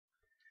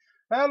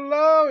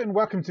Hello and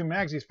welcome to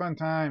Magzie's Fun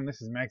Time.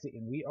 This is Magzie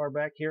and we are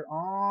back here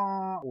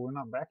on, well, we're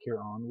not back here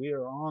on, we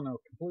are on a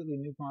completely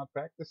new mod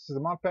pack. This is a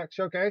mod pack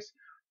showcase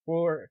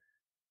for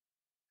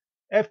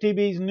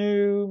FTB's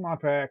new mod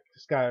pack,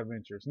 Sky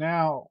Adventures.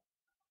 Now,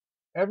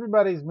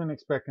 everybody's been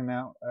expecting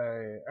out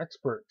a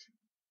expert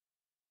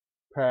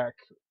pack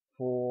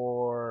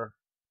from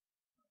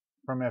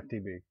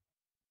FTB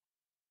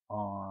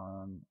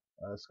on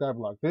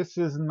Skyblock. This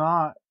is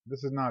not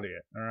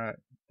it, all right,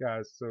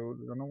 guys. So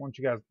I don't want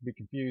you guys to be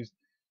confused.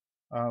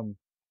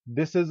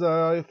 This is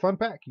a fun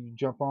pack. You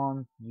jump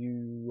on,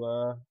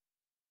 you're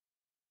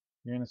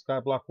in a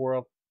Skyblock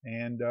world,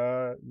 and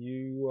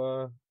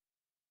you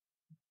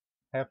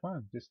have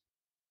fun. Just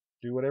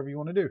do whatever you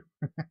want to do.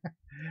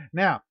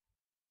 Now,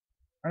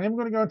 I am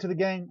going to go into the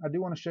game. I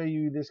do want to show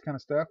you this kind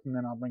of stuff, and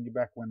then I'll bring you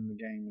back when the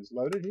game is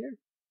loaded here.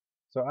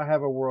 So I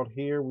have a world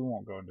here. We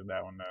won't go into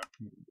that one though.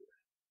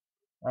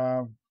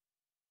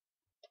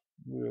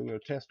 We'll go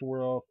test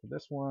world for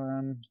this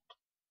one.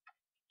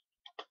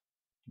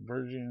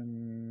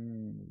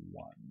 Version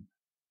 1.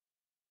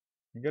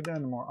 You go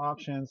down to more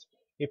options.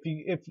 If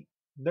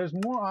there's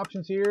more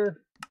options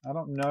here, I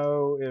don't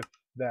know if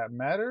that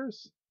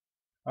matters.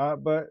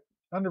 But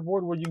under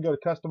board where you can go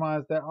to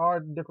customize, there are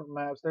different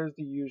maps. There's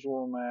the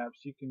usual maps.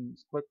 You can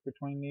click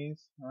between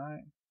these. All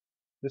right.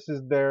 This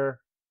is their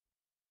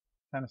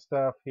kind of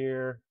stuff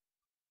here.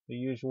 The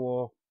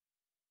usual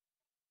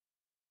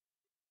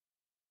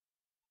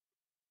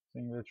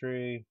singular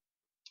tree.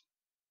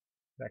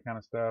 That kind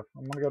of stuff.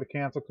 I'm going to go to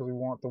cancel because we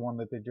want the one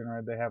that they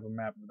generated. They have a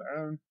map of their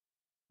own.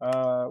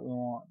 We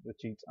want the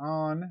cheats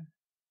on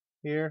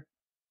here.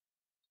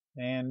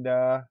 And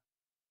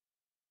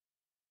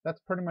that's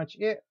pretty much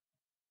it.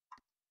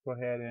 Go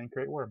ahead and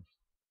create worms.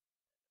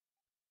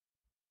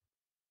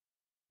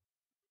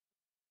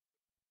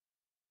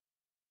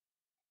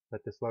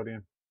 Let this load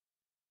in.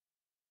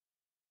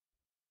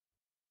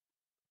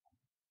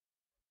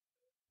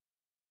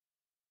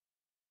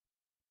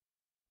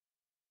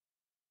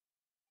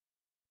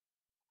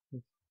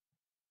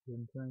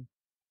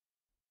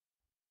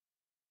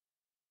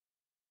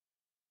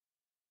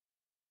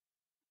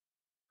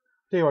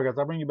 Tell you what, guys,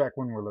 I'll bring you back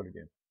when we're loaded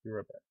again. Be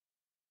right back.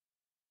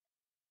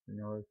 You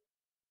know,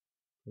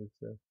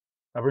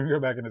 I'll bring you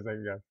back in a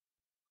second, guys.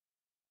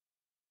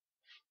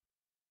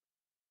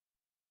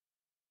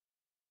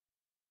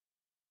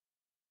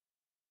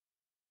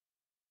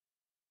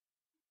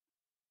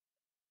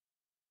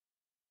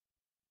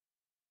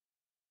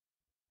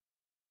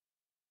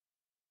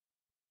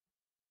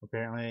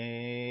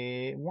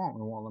 Apparently, it won't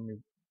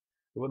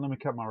let me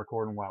cut my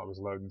recording while it was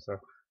loading. So,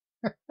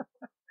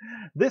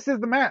 this is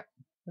the map.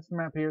 This is the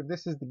map here.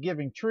 This is the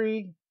Giving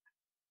Tree.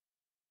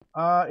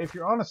 If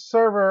you're on a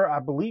server, I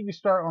believe you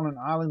start on an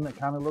island that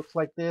kind of looks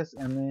like this,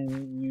 and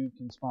then you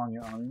can spawn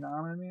your own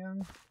island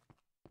in.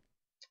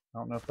 I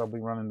don't know if they'll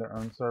be running their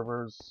own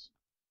servers,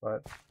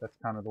 but that's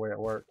kind of the way it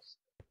works.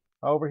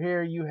 Over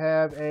here, you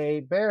have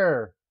a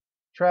bear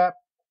trap.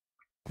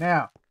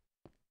 Now,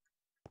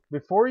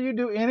 before you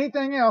do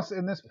anything else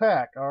in this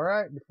pack, all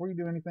right, before you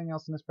do anything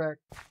else in this pack,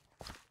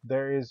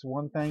 there is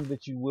one thing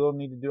that you will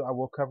need to do. I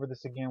will cover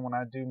this again when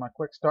I do my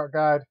quick start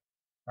guide,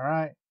 all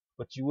right,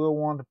 but you will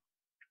want to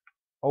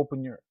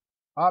open your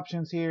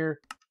options here.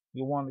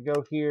 You want to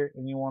go here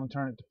and you want to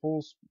turn it to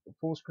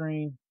full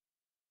screen.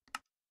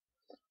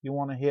 You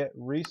want to hit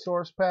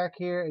resource pack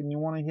here and you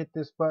want to hit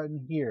this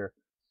button here,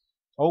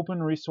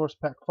 open resource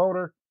pack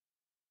folder.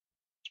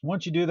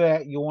 Once you do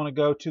that, you want to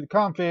go to the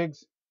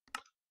configs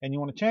and you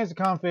want to change the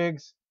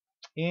configs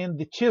in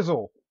the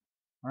chisel.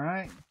 All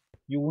right,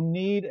 you will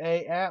need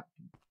a app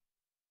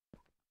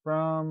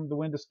from the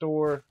Windows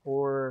Store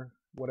or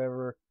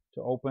whatever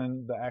to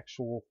open the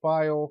actual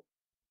file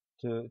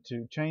to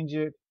change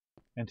it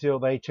until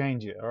they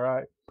change it. All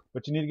right,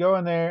 but you need to go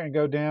in there and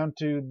go down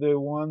to the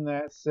one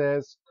that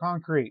says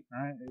concrete.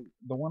 All right,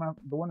 the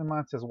one in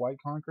mine says white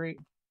concrete.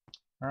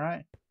 All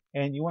right,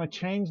 and you want to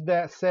change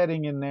that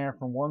setting in there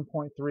from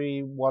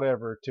 1.3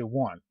 whatever to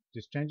 1.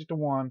 Just change it to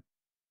 1.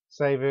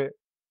 Save it,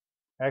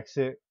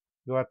 exit.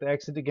 You'll have to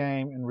exit the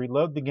game and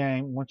reload the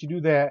game. Once you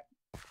do that,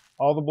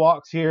 all the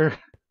blocks here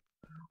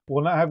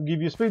will not give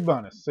you a speed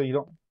bonus, so you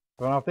don't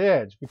run off the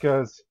edge,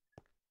 because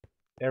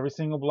every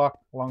single block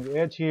along the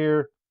edge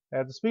here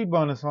has a speed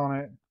bonus on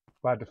it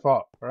by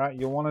default. All right,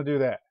 you'll want to do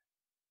that.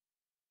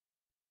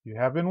 You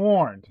have been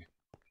warned.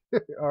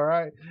 All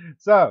right,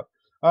 so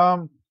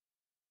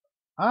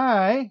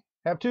I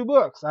have 2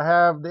 books. I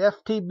have the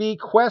FTB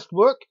Quest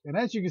book, and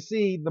as you can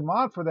see, the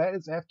mod for that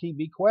is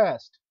FTB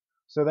Quest.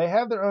 So they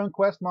have their own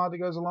Quest mod that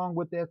goes along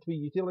with the FTB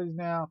utilities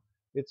now.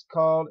 It's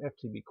called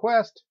FTB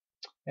Quest.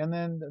 And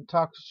then the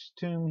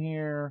Tomb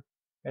here,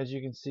 as you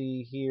can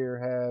see here,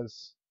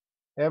 has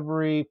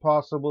every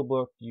possible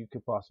book you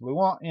could possibly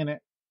want in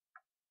it.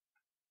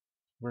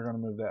 We're going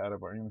to move that out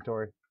of our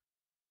inventory.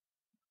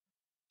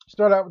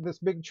 Start out with this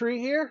big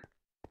tree here.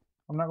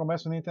 I'm not going to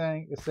mess with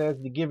anything. It says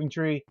the Giving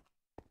Tree.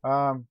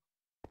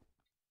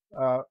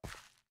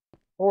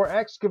 Or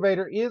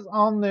excavator is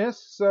on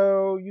this,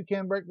 so you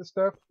can break the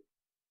stuff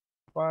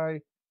by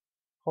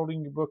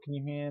holding your book in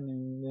your hand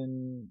and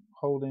then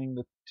holding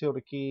the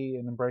tilde key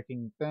and then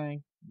breaking the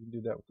thing. You can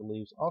do that with the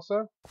leaves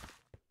also.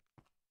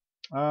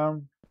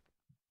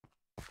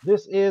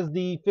 This is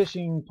the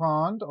fishing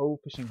pond, old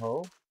fishing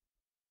hole.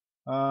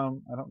 I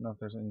don't know if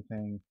there's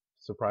anything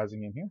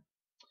surprising in here.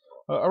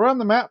 Around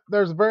the map,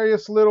 there's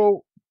various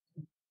little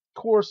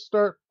coarse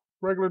dirt,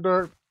 regular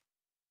dirt,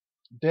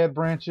 dead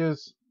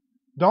branches.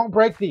 Don't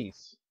break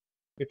these.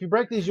 If you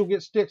break these, you'll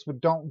get sticks,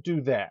 but don't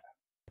do that.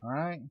 All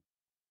right?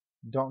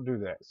 Don't do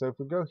that. So if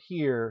we go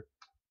here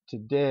to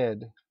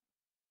dead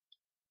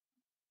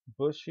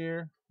bush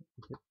here,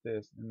 hit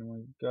this, and then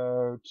we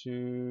go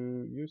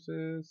to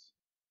uses.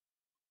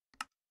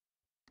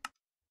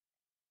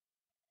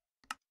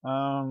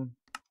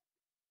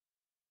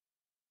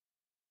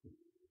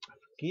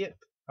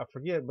 I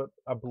forget, but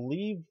I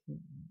believe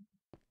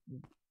you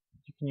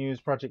can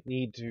use Project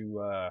E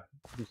to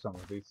do some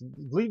of these.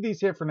 Leave these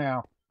here for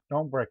now.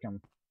 Don't break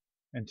them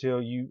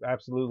until you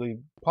absolutely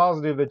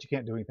positive that you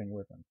can't do anything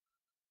with them.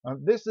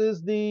 This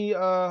is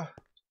the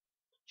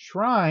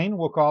shrine,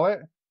 we'll call it.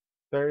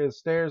 There is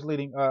stairs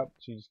leading up.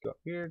 So you just go up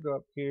here, go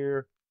up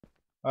here.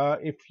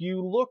 If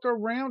you look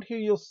around here,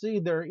 you'll see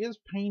there is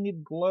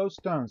painted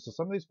glowstone. So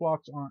some of these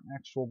blocks aren't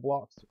actual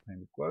blocks, they're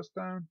painted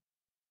glowstone.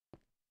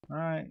 All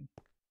right.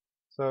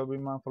 So be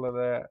mindful of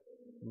that.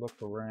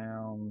 Look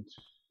around.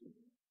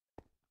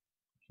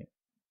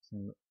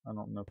 I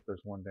don't know if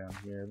there's one down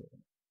here,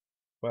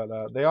 but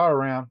they are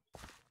around.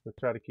 So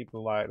try to keep the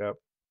light up.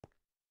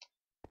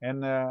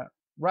 And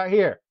right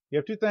here, you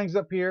have two things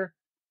up here.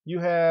 You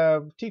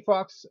have T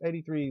Fox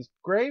 83's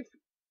grave,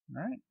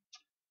 all right?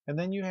 And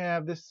then you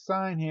have this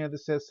sign here that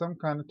says some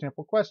kind of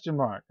temple question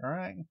mark, all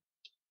right?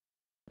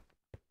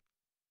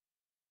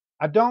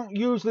 I don't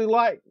usually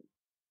like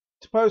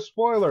to post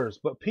spoilers,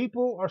 but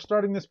people are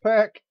starting this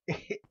pack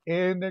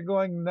and they're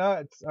going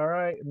nuts, all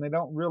right? And they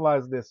don't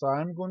realize this. So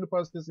I'm going to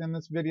post this in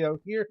this video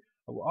here.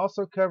 I will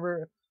also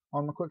cover it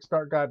on my quick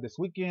start guide this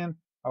weekend.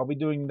 I'll be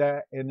doing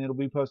that, and it'll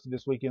be posted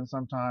this weekend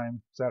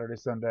sometime, Saturday,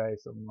 Sunday,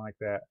 something like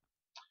that.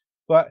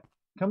 But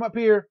come up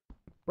here,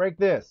 break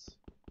this.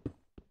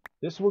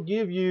 This will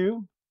give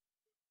you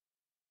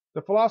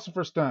the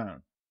Philosopher's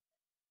Stone.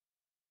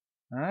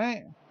 All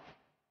right?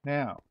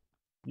 Now,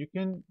 you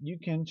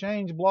can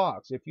change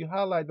blocks. If you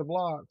highlight the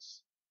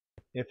blocks,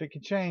 if it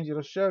can change,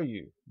 it'll show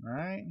you. All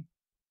right?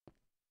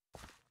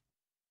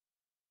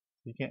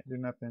 You can't do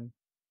nothing.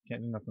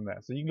 Can't do nothing with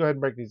that. So you can go ahead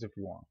and break these if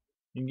you want.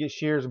 You can get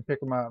shears and pick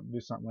them up and do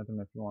something with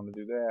them if you want to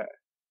do that.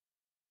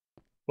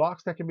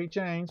 Blocks that can be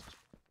changed,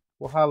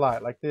 we'll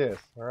highlight like this.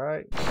 All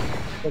right?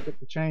 Click it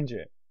to change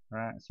it. All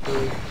right?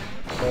 Spruce,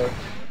 oak,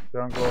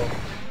 jungle,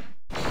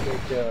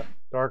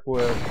 dark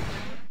wood,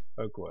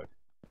 oak wood.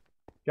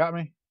 Got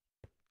me?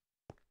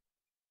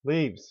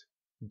 Leaves.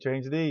 You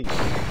change these.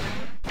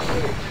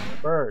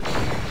 Bird,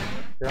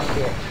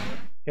 jungle,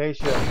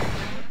 acacia,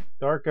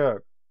 dark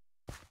oak.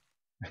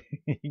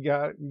 You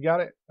got it? You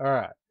got it? All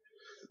right.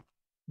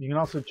 You can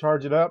also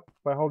charge it up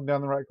by holding down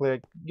the right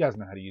click. You guys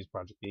know how to use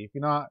Project E. If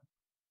you're not,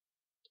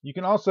 you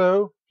can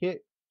also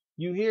hit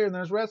you here, and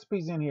there's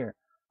recipes in here.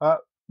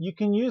 You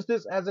can use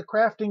this as a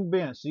crafting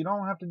bench. So you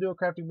don't have to do a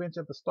crafting bench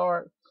at the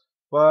start,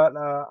 but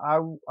I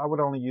would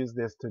only use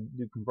this to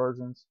do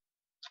conversions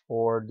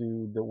or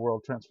do the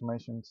world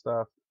transformation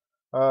stuff.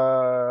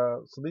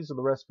 So these are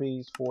the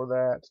recipes for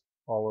that,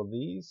 all of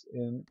these.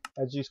 And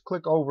as you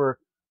click over,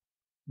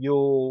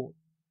 you'll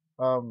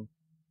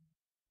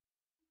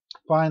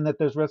find that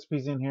there's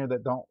recipes in here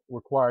that don't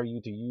require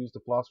you to use the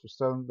Philosopher's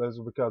Stone. Those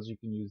are because you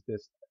can use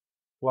this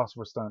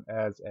Philosopher's Stone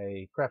as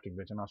a crafting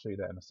bench, and I'll show you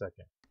that in a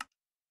second.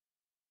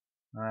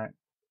 All right.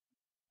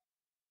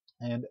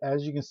 And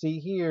as you can see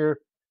here,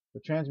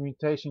 the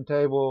transmutation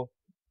table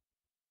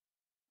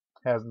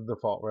has the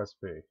default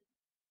recipe.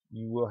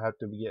 You will have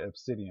to get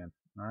obsidian,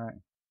 all right,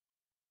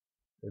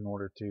 in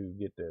order to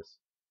get this.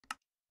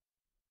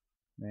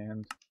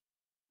 And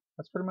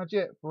that's pretty much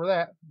it for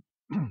that.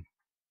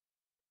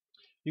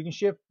 You can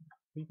shift,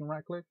 you can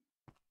right click.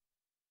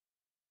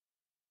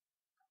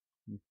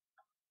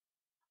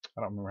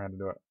 I don't remember how to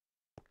do it.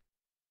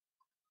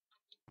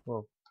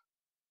 Well,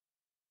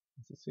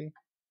 is it C?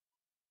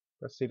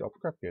 Let's see. Oh,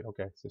 crap, good.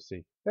 Okay, so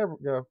C. There we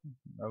go.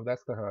 Oh,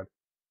 that's the HUD.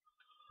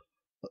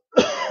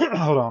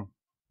 Hold on.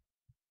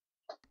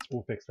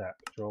 We'll fix that.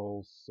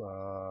 Controls.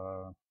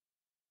 So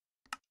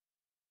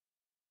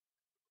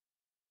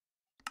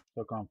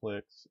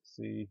conflicts.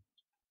 C.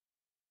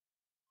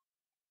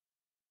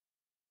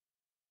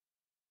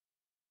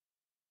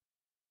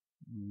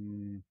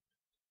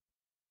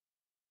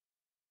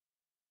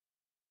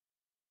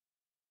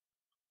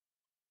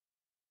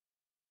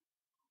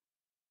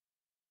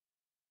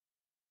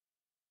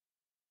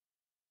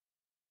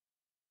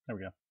 There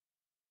we go.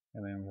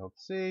 And then we'll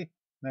C.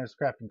 There's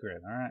crafting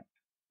grid. All right.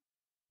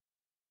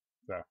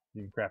 So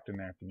you can craft in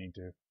there if you need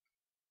to.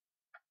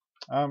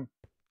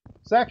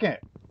 Second,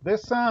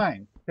 this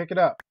sign. Pick it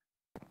up.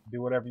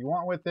 Do whatever you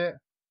want with it.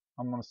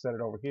 I'm going to set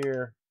it over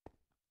here.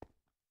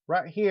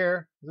 Right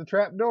here is a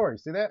trap door. You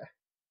see that?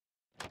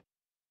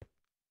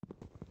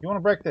 You want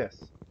to break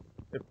this.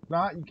 If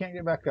not, you can't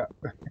get back up.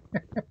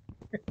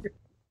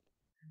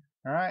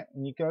 Alright,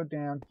 and you go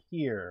down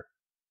here.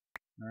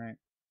 Alright.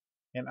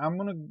 And I'm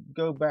going to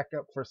go back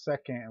up for a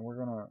second, and we're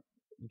going to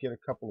get a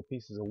couple of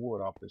pieces of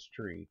wood off this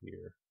tree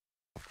here.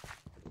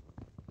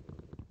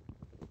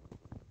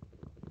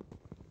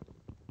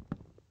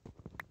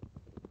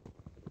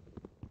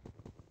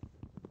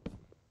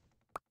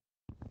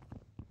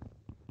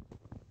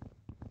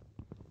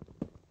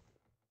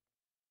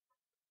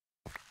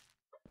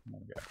 There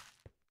we go.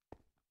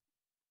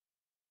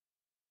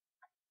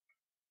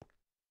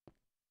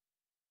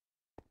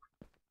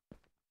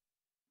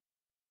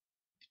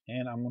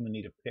 And I'm going to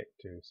need a pick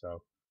too,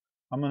 so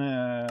I'm going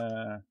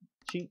to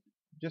cheat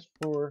just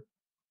for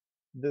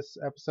this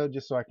episode,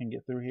 just so I can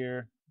get through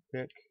here.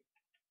 Pick.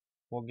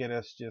 We'll get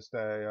us just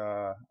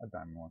a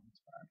diamond one.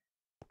 It's fine.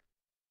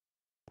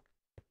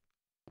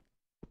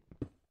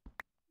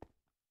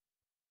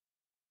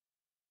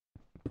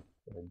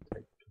 Go ahead and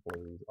take a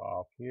couple of these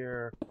off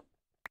here.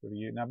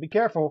 Now be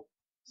careful.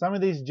 Some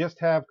of these just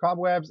have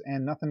cobwebs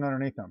and nothing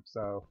underneath them,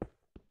 so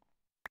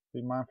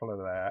be mindful of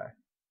that.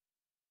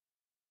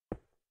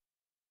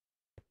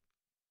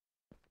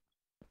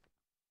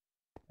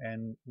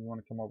 And you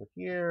want to come over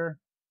here.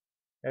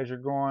 As you're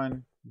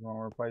going, you want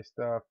to replace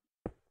stuff.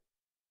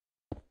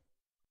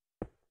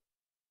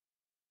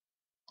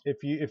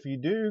 If you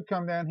do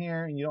come down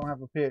here and you don't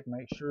have a pick,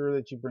 make sure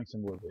that you bring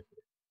some wood with you.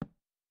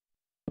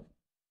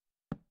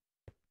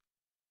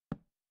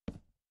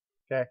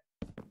 Okay.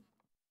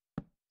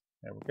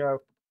 There we go.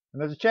 And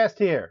there's a chest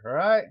here,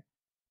 alright?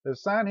 There's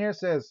a sign here that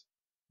says,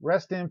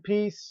 "Rest in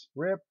peace,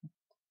 Rip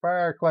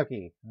Fire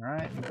Clucky."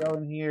 Alright, you go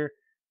in here,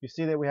 you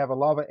see that we have a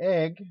lava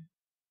egg.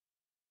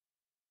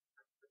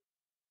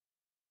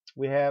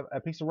 We have a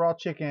piece of raw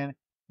chicken,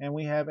 and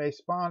we have a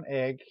spawn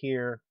egg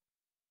here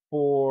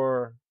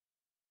for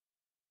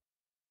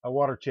a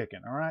water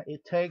chicken. Alright,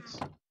 it takes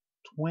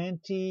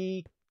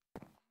 20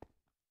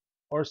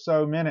 or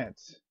so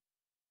minutes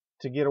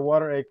to get a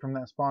water egg from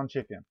that spawn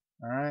chicken.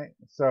 Alright,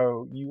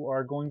 so you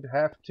are going to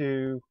have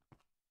to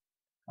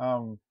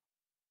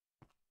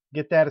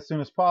get that as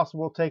soon as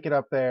possible, take it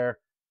up there,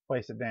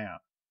 place it down.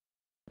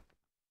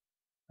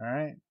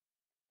 Alright,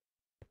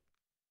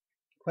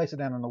 place it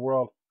down in the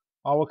world.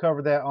 I will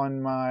cover that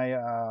on my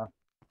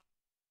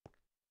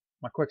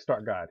my quick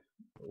start guide,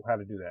 how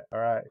to do that.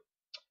 Alright.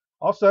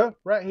 Also,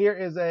 right here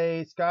is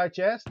a sky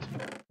chest,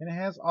 and it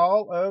has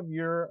all of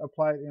your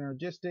applied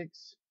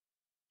energistics,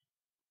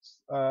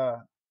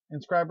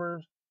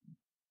 inscribers,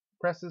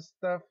 presses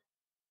stuff.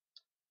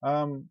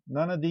 None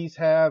of these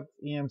have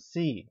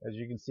EMC. As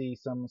you can see,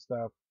 some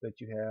stuff that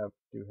you have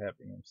do have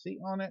EMC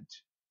on it.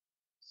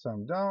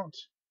 Some don't.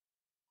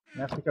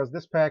 And that's because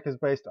this pack is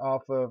based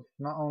off of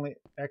not only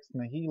Ex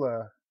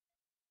Nihilo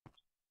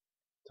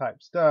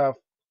type stuff,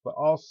 but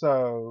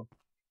also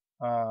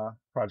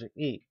Project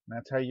E. And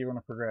that's how you're going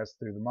to progress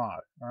through the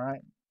mod.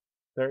 Alright.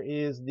 There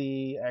is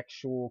the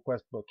actual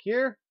quest book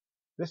here.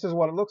 This is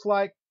what it looks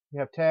like. You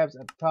have tabs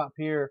at the top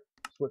here.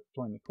 Switch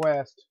between the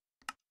quest.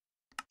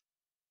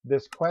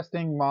 This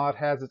questing mod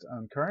has its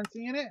own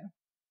currency in it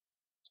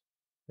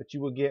that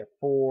you will get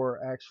for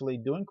actually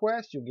doing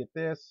quests. You'll get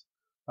this.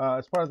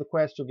 As part of the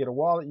quest, you'll get a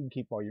wallet you can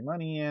keep all your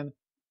money in.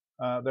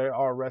 There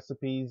are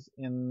recipes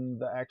in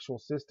the actual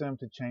system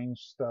to change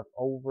stuff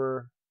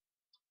over.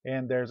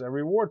 And there's a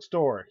reward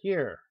store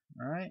here.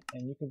 Alright,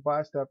 and you can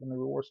buy stuff in the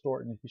reward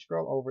store, and if you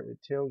scroll over, it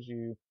tells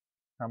you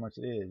how much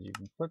it is. You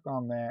can click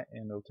on that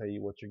and it'll tell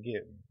you what you're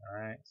getting.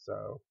 Alright,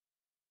 so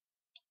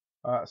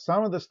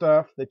some of the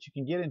stuff that you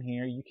can get in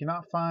here, you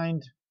cannot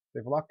find.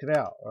 They've locked it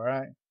out.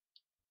 Alright,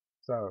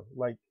 so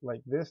like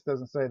this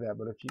doesn't say that,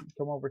 but if you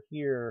come over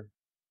here,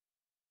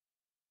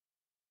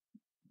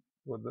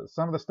 well,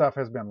 some of the stuff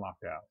has been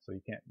locked out, so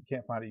you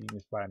can't find it. You can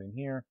just buy it in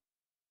here.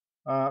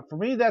 For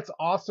me, that's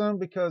awesome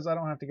because I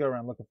don't have to go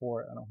around looking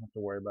for it. I don't have to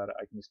worry about it.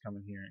 I can just come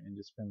in here and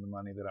just spend the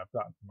money that I've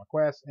gotten from my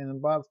quest and then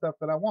buy the stuff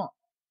that I want,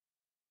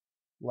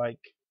 like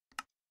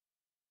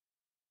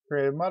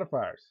creative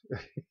modifiers,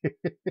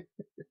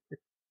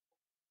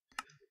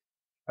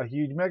 a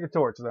huge mega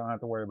torch that I don't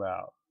have to worry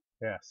about.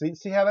 Yeah,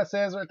 see how that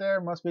says right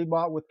there? Must be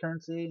bought with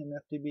currency and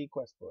FTB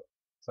quest book.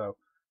 So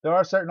there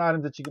are certain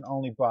items that you can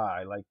only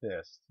buy, like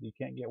this. You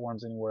can't get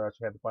worms anywhere else.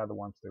 You have to buy the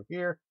worms through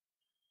here.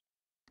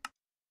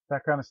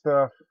 That kind of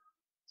stuff.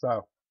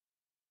 So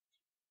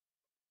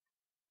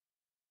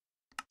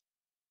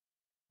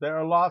there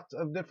are lots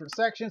of different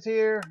sections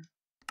here.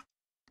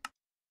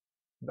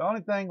 The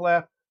only thing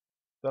left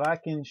that I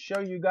can show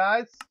you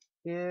guys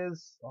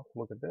is, oh,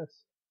 look at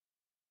this.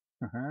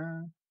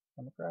 I'm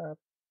a crab.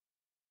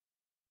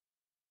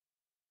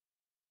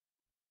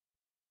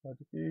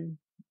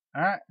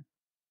 Alright.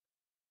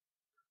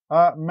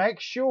 Make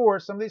sure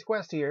some of these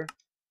quests here,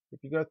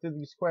 if you go through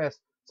these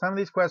quests, some of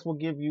these quests will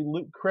give you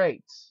loot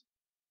crates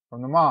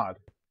from the mod.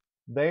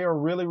 They are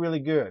really, really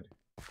good.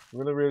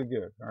 Really, really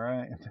good.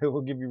 Alright? They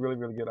will give you really,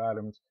 really good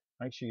items.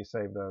 Make sure you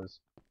save those.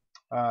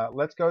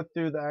 Let's go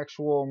through the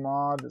actual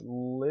mod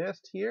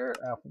list here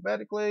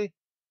alphabetically.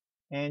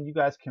 And you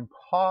guys can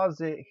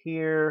pause it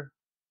here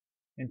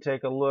and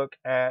take a look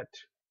at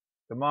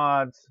the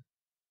mods.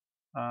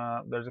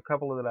 There's a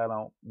couple that I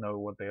don't know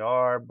what they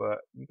are, but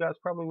you guys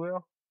probably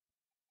will.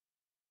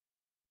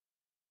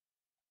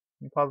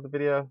 You pause the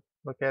video,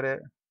 look at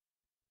it.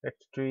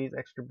 Extra trees,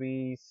 extra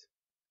bees.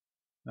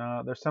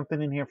 There's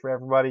something in here for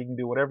everybody. You can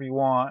do whatever you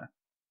want.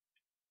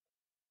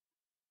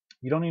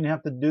 You don't even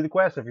have to do the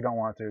quest if you don't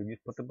want to. You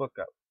just put the book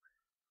up.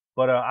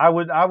 But I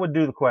would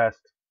do the quest.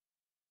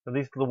 At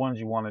least the ones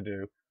you want to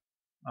do.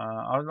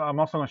 I'm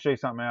also going to show you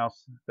something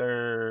else.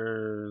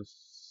 There's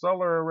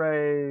solar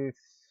arrays.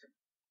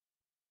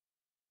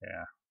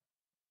 Yeah.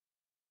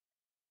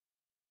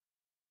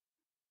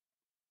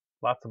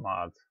 Lots of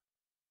mods.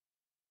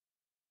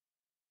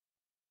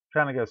 I'm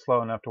trying to go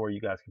slow enough to where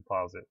you guys can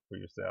pause it for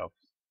yourselves.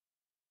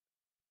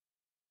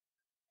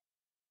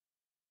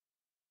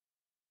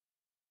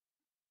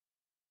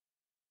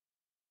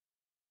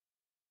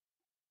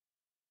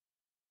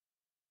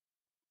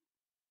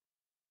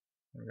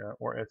 There we go.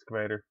 Or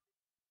excavator.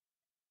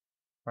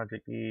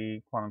 Project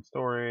E, quantum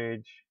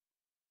storage.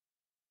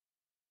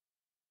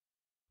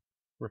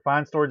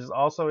 Refined storage is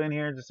also in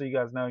here, just so you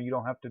guys know. You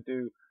don't have to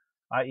do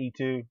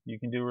IE2. You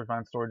can do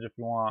refined storage if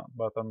you want.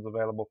 Both of them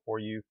available for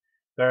you.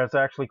 There's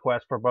actually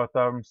quests for both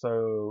of them,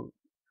 so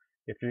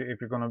if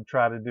you're going to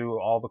try to do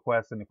all the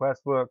quests in the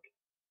quest book,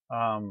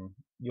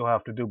 you'll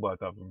have to do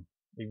both of them,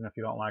 even if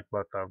you don't like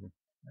both of them.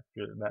 If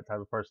you're that type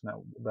of person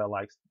that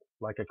likes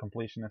like a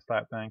completionist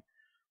type thing,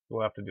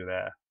 you'll have to do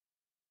that.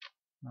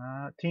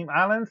 Team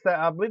Islands,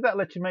 I believe that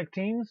lets you make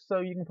teams so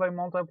you can play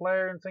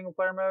multiplayer and single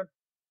player mode.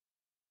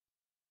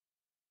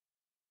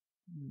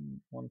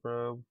 One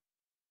probe.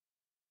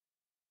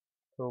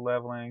 Tool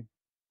leveling.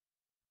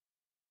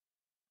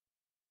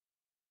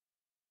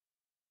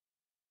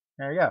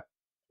 There you go.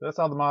 So that's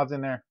all the mods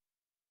in there.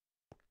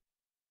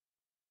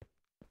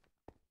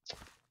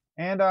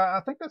 And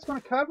I think that's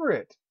going to cover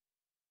it.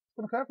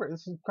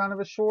 This is kind of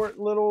a short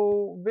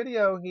little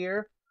video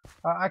here.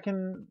 I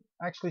can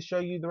actually show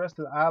you the rest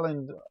of the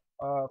island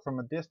from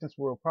a distance.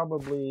 We'll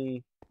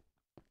probably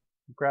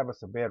grab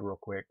us a bed real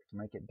quick to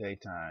make it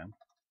daytime.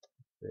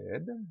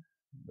 Bed.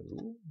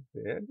 Move.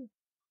 Bed.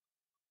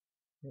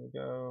 Here we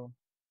go.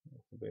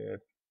 There's the bed.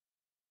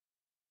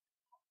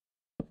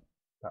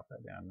 Pop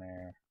that down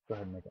there. Go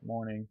ahead and make it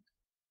morning.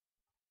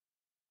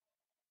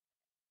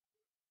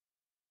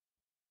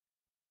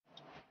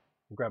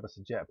 We'll grab us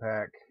a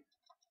jetpack.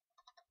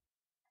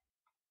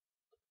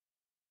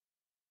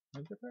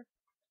 Jetpack?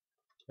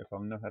 If I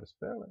know how to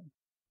spell it.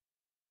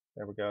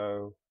 There we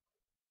go.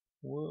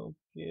 We'll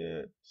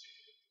get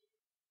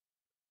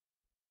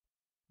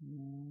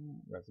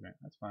resident.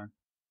 That's fine.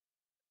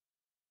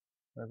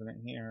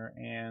 Resident here,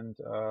 and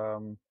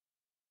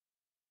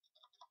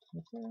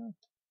what's that?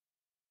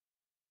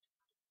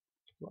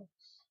 Flux.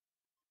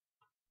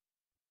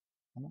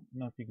 I don't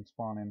know if you can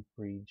spawn in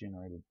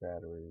pre-generated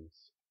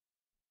batteries.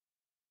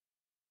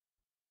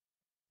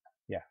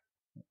 Yeah.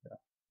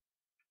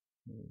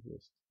 Let me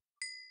just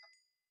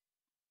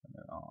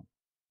turn it on.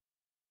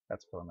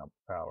 That's filling up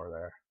power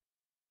there.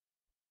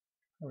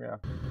 There we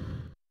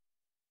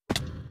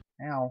go.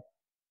 Ow.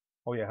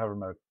 Oh yeah, hover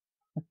mode.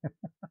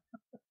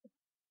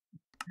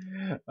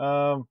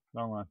 Wrong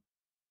one.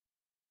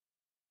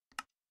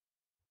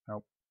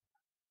 Nope.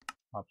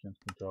 Options,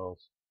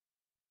 controls.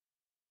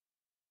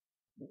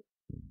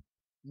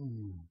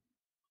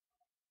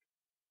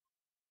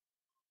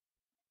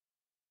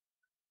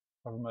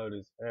 Hover mode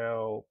is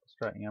L, let's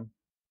try M.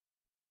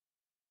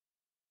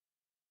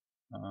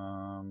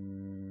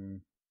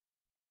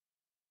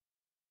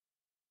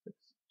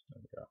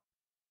 There we go.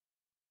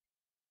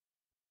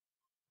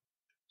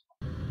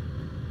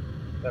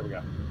 There we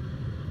go.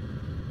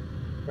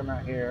 Come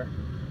out here.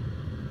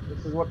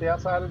 This is what the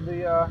outside of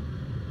the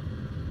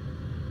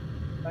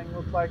thing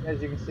looks like. As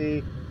you can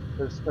see,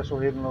 there's special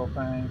hidden little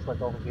things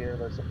like over here.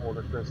 There's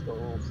supporter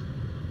crystals.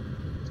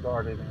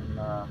 Started in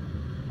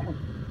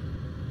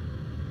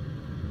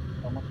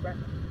almost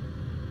expansion.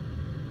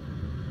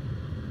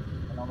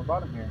 And on the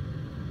bottom here,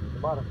 at the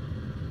bottom.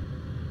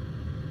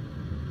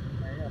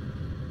 There you go.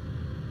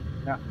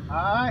 Now,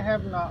 I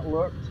have not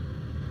looked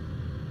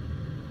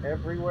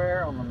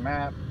everywhere on the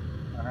map,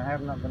 and I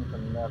have not been to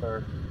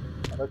Nether.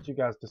 I'll let you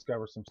guys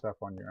discover some stuff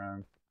on your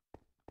own.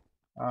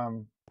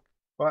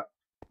 But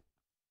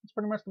it's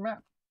pretty much the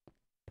map.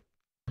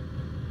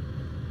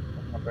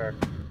 Nothing up there.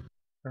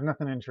 There's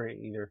nothing in tree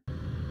either.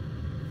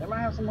 They might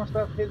have some more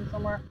stuff hidden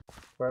somewhere,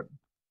 but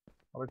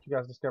I'll let you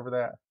guys discover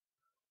that.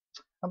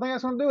 I think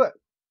that's going to do it.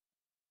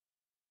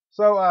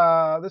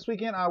 So this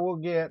weekend I will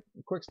get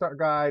a quick start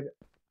guide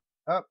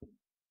up.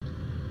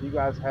 You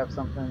guys have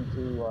something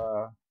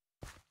to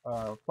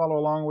follow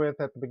along with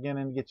at the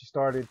beginning to get you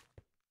started.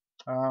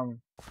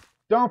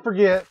 Don't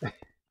forget,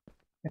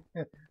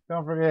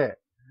 don't forget,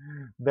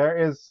 there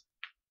is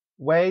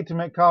way to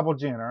make cobble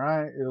gin,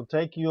 alright? It'll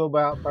take you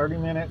about 30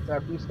 minutes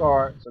after you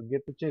start, so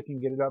get the chicken,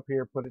 get it up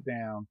here, put it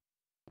down,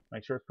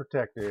 make sure it's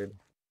protected,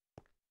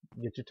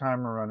 get your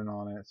timer running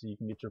on it so you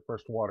can get your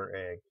first water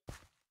egg,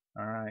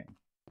 alright?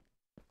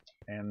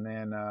 And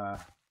then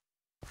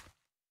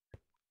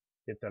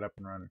get that up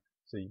and running.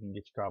 so you can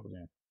get your coverage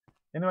in.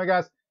 Anyway,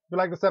 guys, if you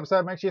like this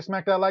episode, make sure you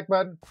smack that like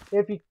button.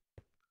 If you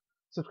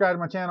subscribe to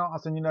my channel, I'll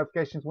send you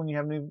notifications when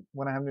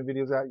I have new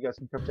videos out. You guys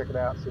can come check it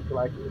out. So if you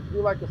like it, if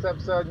you like this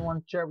episode, you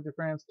want to share it with your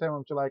friends, tell them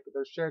what you like it.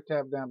 There's a share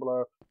tab down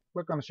below.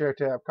 Click on the share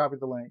tab, copy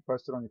the link,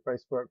 post it on your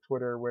Facebook,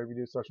 Twitter, wherever you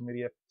do social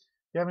media. If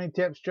you have any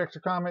tips, tricks,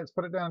 or comments,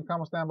 put it down in the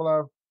comments down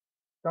below.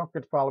 Don't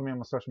forget to follow me on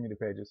my social media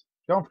pages.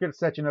 Don't forget to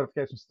set your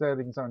notification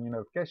settings on your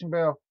notification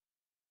bell.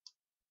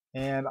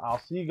 And I'll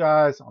see you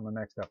guys on the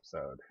next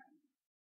episode.